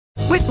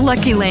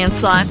Lucky Land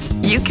Slots,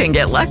 you can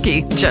get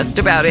lucky just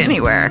about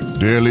anywhere.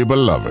 Dearly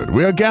beloved,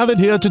 we are gathered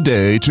here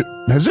today to...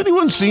 Has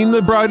anyone seen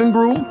the bride and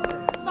groom?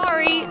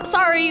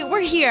 Sorry, we're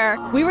here.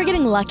 We were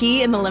getting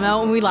lucky in the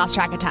limo and we lost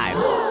track of time.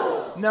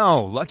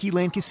 No, Lucky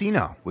Land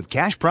Casino, with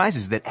cash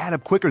prizes that add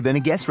up quicker than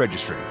a guest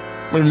registry.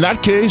 In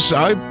that case,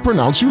 I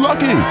pronounce you lucky.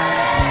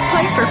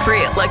 Play for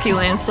free at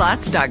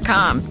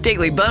LuckyLandSlots.com.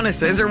 Daily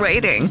bonuses are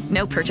waiting.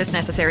 No purchase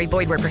necessary.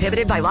 Void where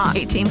prohibited by law.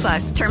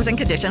 18+. Terms and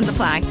conditions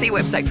apply. See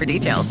website for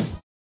details.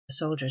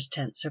 Soldiers'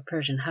 tents or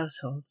Persian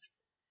households.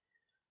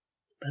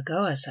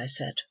 Bagoas, I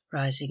said,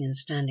 rising and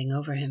standing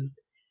over him,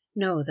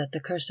 know that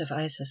the curse of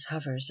Isis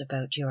hovers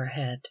about your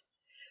head.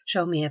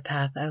 Show me a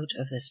path out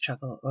of this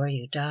trouble, or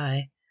you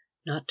die,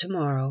 not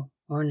tomorrow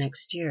or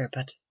next year,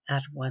 but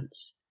at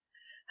once.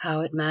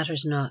 How it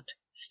matters not,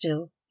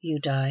 still you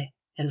die,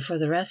 and for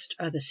the rest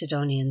are the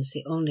Sidonians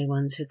the only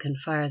ones who can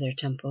fire their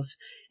temples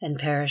and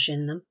perish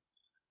in them.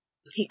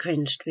 He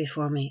cringed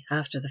before me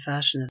after the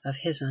fashion of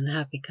his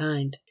unhappy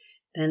kind,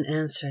 then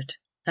answered,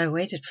 I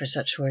waited for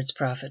such words,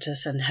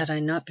 prophetess, and had I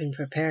not been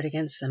prepared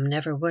against them,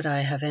 never would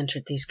I have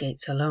entered these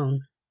gates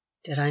alone.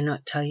 Did I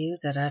not tell you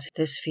that at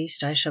this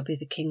feast I shall be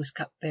the king's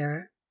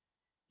cupbearer?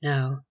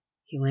 Now,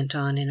 he went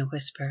on in a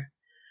whisper,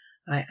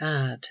 I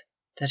add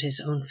that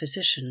his own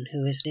physician,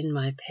 who is in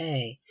my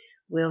pay,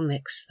 will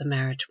mix the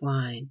marriage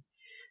wine,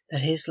 that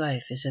his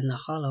life is in the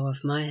hollow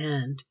of my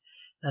hand,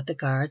 that the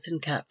guards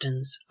and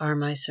captains are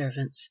my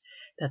servants,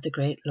 that the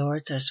great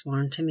lords are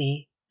sworn to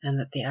me, and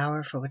that the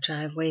hour for which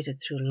I have waited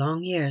through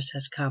long years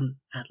has come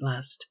at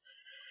last.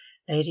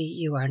 Lady,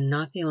 you are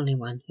not the only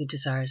one who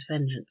desires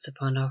vengeance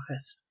upon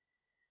Ochus.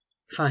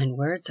 Fine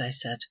words, I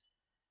said,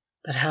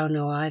 but how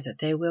know I that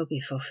they will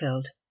be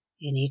fulfilled?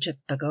 In Egypt,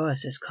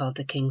 Bagoas is called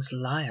the king's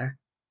liar.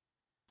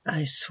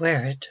 I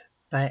swear it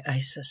by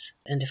Isis,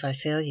 and if I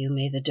fail you,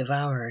 may the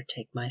devourer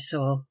take my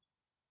soul.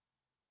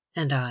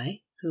 And I,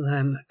 who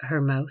am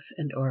her mouth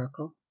and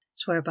oracle,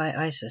 swear by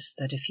Isis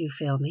that if you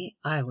fail me,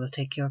 I will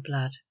take your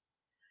blood.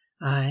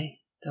 I,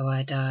 though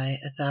I die,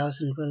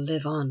 1,000 will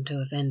live on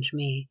to avenge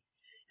me,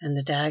 and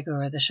the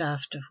dagger or the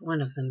shaft of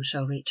one of them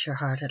shall reach your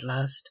heart at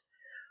last,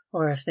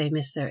 or if they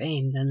miss their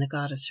aim, then the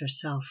goddess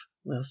herself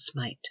will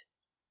smite.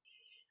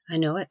 I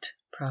know it,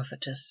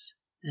 prophetess,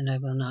 and I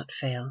will not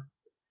fail.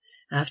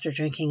 After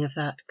drinking of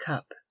that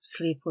cup,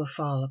 sleep will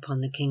fall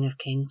upon the King of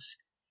Kings.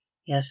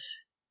 Yes,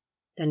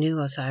 the new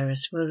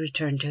Osiris will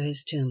return to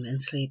his tomb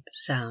and sleep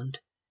sound,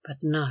 but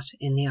not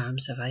in the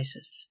arms of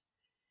Isis.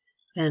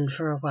 Then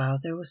for a while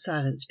there was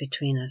silence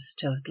between us,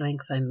 till at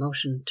length I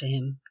motioned to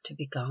him to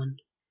be gone.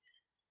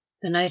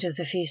 The night of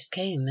the feast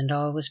came, and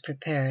all was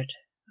prepared.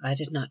 I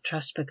did not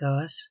trust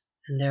Bagoas,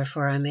 and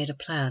therefore I made a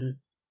plan,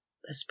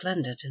 a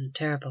splendid and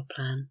terrible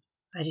plan.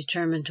 I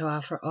determined to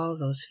offer all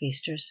those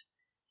feasters,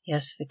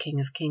 yes, the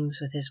King of Kings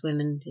with his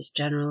women, his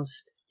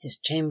generals, his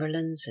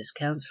chamberlains, his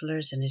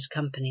councillors, and his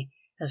company,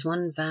 as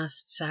one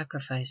vast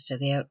sacrifice to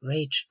the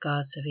outraged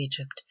gods of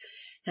Egypt,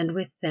 and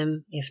with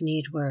them, if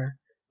need were,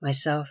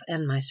 myself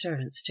and my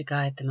servants to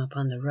guide them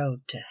upon the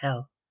road to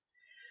hell.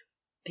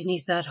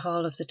 Beneath that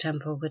hall of the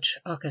temple which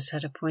Ochus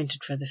had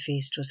appointed for the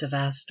feast was a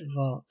vast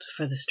vault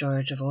for the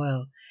storage of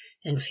oil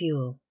and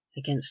fuel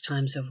against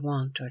times of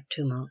want or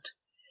tumult.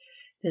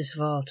 This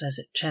vault, as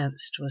it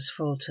chanced, was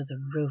full to the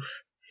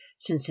roof,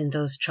 since in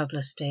those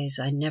troublous days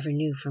I never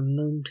knew from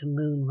moon to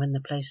moon when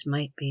the place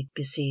might be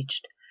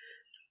besieged.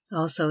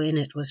 Also in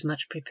it was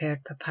much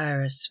prepared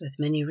papyrus, with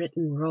many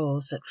written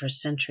rolls that for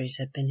centuries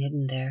had been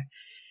hidden there,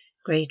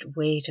 great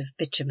weight of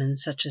bitumen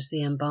such as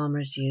the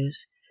embalmers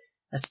use,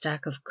 a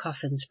stack of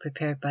coffins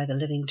prepared by the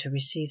living to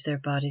receive their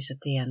bodies at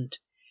the end,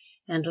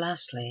 and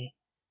lastly,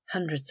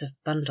 hundreds of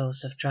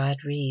bundles of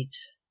dried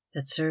reeds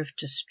that served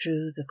to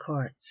strew the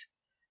courts.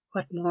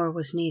 What more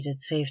was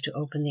needed save to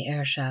open the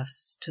air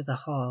shafts to the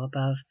hall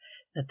above,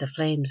 that the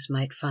flames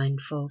might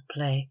find full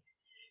play,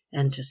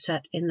 and to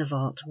set in the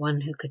vault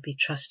one who could be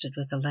trusted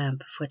with a lamp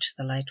of which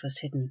the light was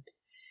hidden,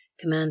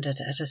 commanded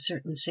at a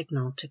certain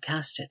signal to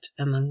cast it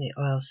among the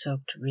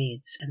oil-soaked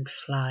reeds and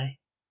fly.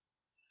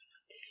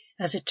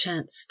 As it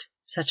chanced,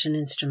 such an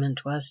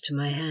instrument was to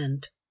my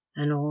hand,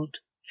 an old,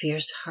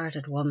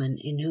 fierce-hearted woman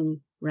in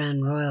whom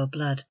ran royal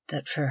blood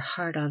that for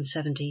hard on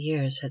 70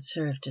 years had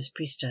served as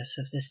priestess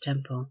of this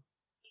temple.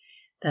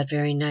 That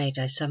very night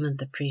I summoned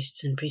the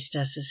priests and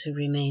priestesses who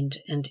remained,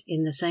 and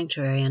in the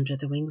sanctuary under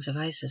the wings of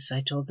Isis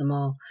I told them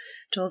all,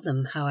 told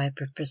them how I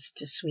purposed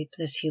to sweep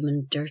this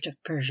human dirt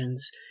of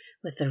Persians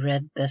with the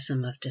red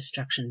besom of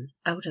destruction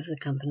out of the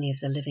company of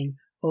the living,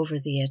 over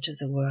the edge of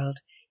the world,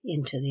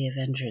 into the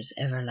Avenger's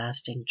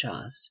everlasting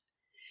jaws.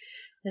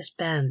 This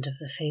band of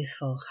the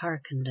faithful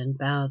hearkened and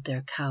bowed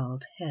their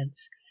cowled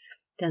heads.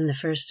 Then the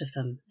first of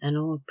them, an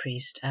old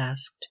priest,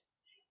 asked,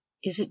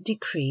 "Is it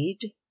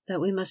decreed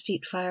that we must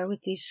eat fire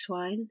with these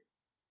swine?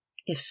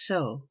 If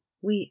so,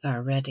 we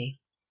are ready."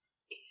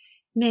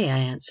 "Nay," I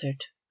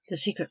answered, "the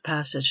secret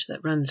passage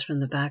that runs from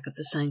the back of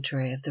the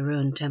sanctuary of the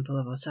ruined temple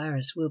of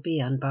Osiris will be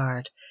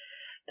unbarred.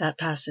 that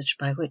passage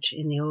by which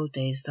in the old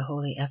days the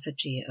holy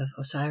effigy of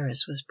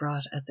Osiris was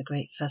brought at the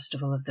great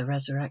festival of the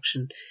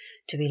resurrection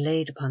to be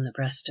laid upon the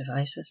breast of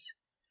Isis.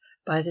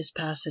 By this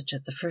passage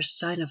at the first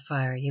sign of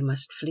fire you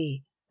must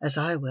flee, as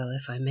I will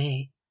if I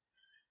may.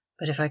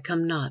 But if I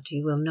come not,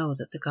 you will know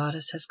that the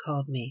goddess has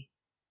called me.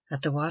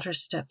 At the water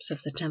steps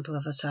of the temple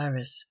of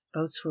Osiris,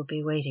 boats will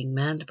be waiting,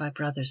 manned by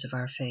brothers of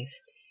our faith.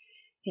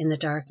 In the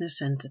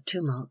darkness and the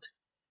tumult,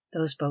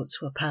 those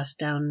boats will pass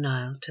down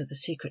Nile to the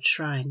secret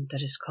shrine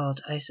that is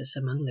called Isis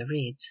among the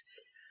reeds,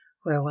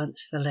 where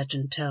once, the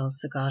legend tells,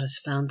 the goddess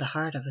found the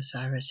heart of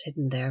Osiris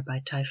hidden there by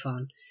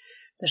Typhon,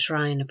 the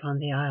shrine upon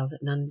the isle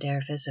that none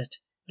dare visit,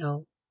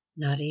 no,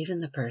 not even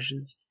the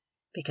Persians,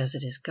 because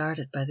it is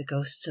guarded by the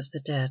ghosts of the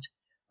dead,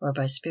 or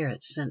by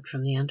spirits sent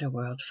from the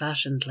underworld,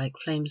 fashioned like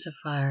flames of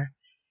fire.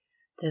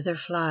 Thither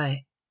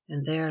fly,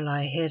 and there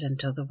lie hid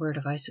until the word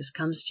of Isis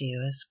comes to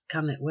you, as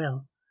come it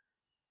will.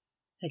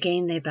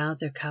 Again they bowed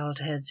their cowled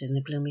heads in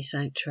the gloomy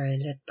sanctuary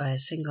lit by a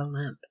single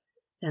lamp.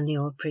 Then the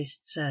old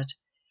priest said,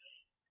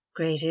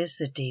 "Great is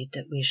the deed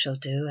that we shall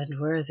do, and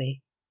worthy.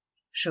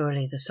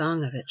 Surely the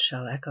song of it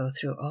shall echo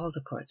through all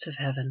the courts of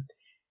heaven,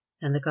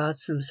 and the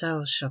gods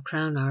themselves shall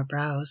crown our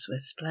brows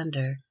with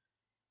splendor.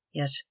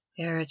 Yet,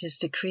 ere it is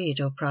decreed,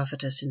 O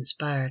prophetess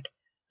inspired,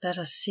 let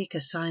us seek a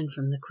sign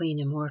from the Queen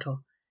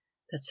Immortal,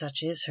 that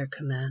such is her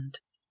command."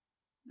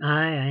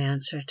 "Aye," I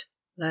answered,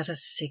 "let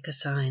us seek a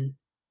sign."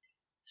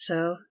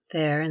 So,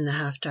 there in the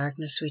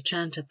half-darkness we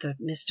chanted the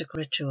mystical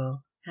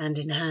ritual, hand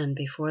in hand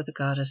before the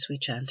goddess we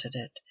chanted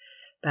it,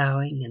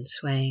 bowing and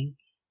swaying,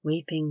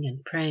 weeping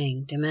and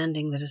praying,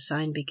 demanding that a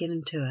sign be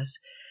given to us,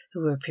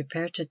 who were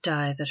prepared to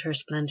die that her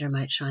splendor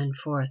might shine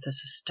forth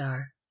as a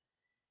star.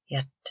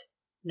 Yet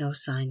no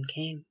sign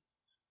came.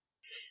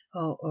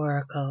 "O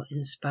oracle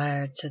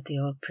inspired," said the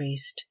old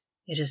priest,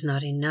 "it is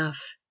not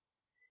enough.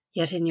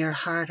 Yet in your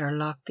heart are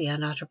locked the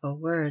unutterable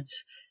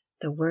words,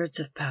 the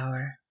words of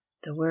power,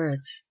 the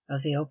words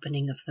of the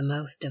opening of the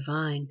mouth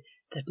divine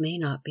that may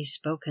not be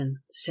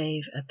spoken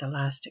save at the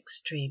last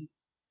extreme.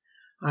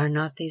 Are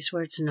not these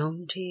words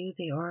known to you,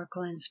 the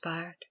oracle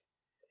inspired?"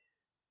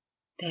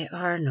 "They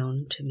are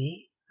known to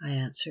me," I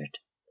answered.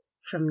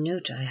 "From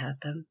Nut I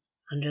had them,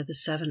 under the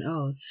 7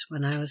 oaths,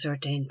 when I was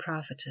ordained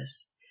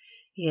prophetess.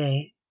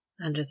 Yea,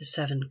 under the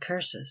 7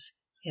 curses,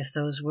 if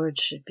those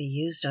words should be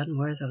used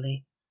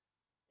unworthily.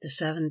 The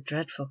 7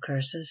 dreadful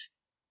curses,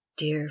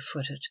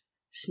 deer-footed,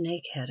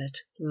 snake-headed,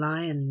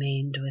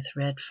 lion-maned with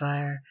red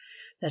fire,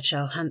 that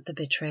shall hunt the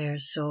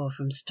betrayer's soul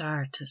from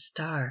star to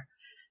star,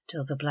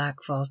 till the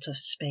black vault of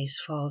space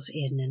falls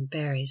in and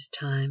buries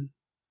time.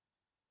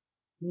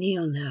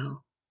 Kneel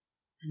now,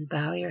 and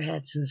bow your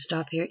heads and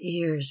stop your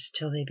ears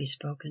till they be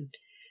spoken,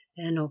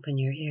 then open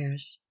your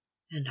ears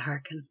and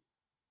hearken."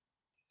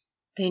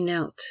 They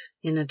knelt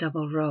in a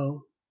double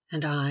row,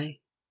 and I,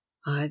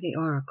 the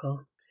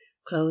oracle,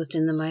 clothed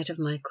in the might of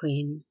my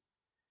queen,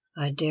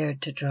 I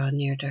dared to draw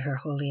near to her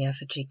holy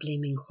effigy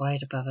gleaming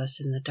white above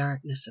us in the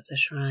darkness of the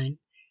shrine.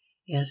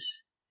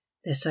 Yes,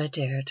 this I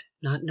dared,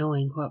 not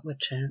knowing what would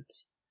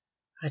chance.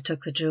 I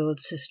took the jeweled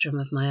sistrum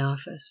of my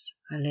office.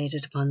 I laid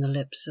it upon the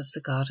lips of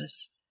the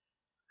goddess.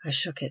 I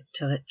shook it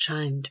till it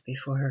chimed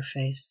before her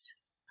face.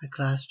 I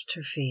clasped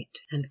her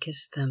feet and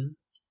kissed them.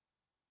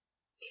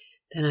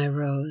 Then I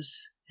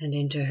rose, and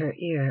into her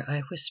ear I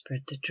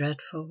whispered the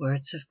dreadful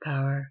words of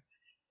power,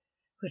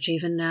 which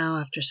even now,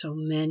 after so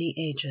many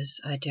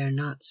ages, I dare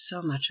not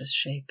so much as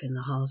shape in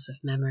the halls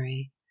of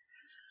memory.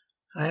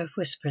 I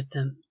whispered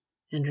them,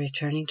 and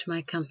returning to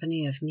my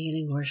company of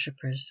kneeling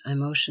worshippers, I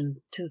motioned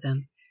to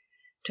them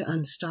to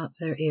unstop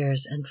their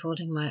ears, and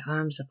folding my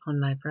arms upon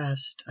my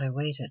breast, I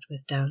waited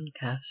with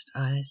downcast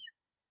eyes.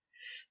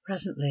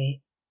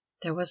 Presently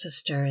there was a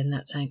stir in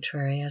that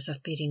sanctuary as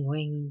of beating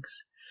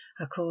wings.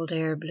 A cold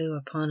air blew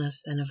upon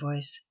us, then a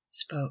voice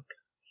spoke,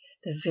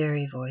 the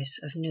very voice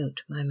of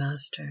Nut, my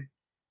master.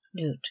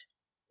 Nut,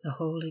 the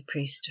holy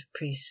priest of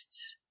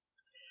priests.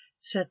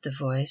 Said the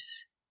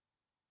voice,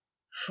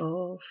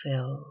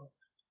 "Fulfill.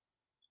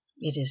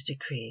 It is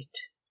decreed.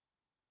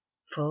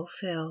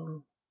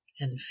 Fulfill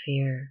and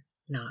fear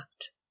not."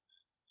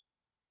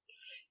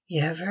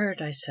 "You have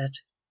heard," I said.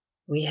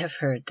 "We have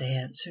heard," they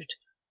answered.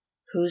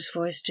 "Whose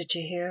voice did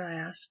you hear?" I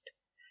asked.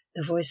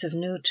 "The voice of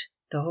Nut,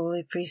 the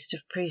holy priest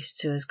of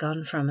priests who has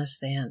gone from us,"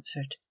 they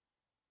answered.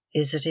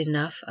 "Is it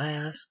enough?" I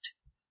asked.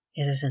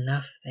 "It is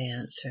enough," they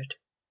answered.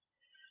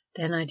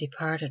 Then I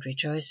departed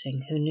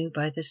rejoicing, who knew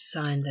by this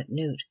sign that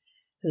Nut,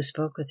 who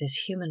spoke with his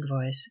human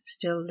voice,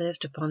 still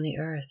lived upon the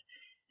earth,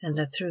 and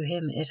that through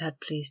him it had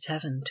pleased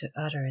heaven to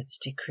utter its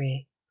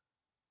decree.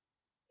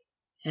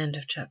 End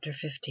of chapter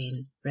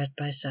 15, read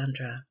by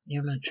Sandra,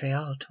 near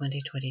Montreal,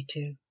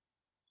 2022.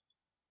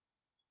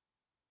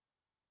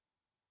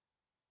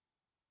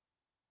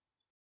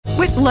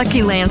 With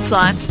Lucky Land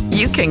Slots,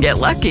 you can get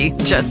lucky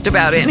just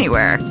about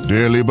anywhere.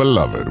 Dearly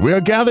beloved, we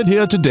are gathered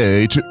here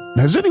today to...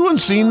 Has anyone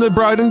seen the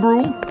bride and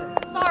groom?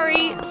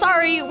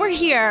 Sorry, we're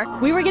here.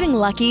 We were getting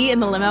lucky in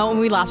the limo and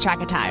we lost track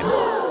of time.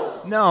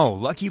 No,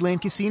 Lucky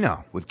Land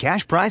Casino, with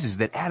cash prizes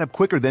that add up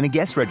quicker than a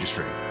guest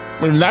registry.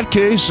 in that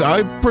case,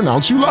 I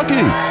pronounce you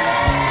lucky.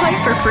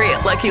 Play for free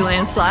at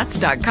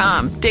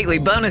LuckyLandSlots.com. Daily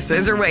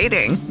bonuses are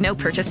waiting. No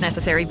purchase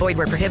necessary. Void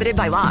where prohibited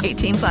by law.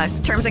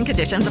 18+. Terms and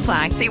conditions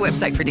apply. See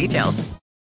website for details.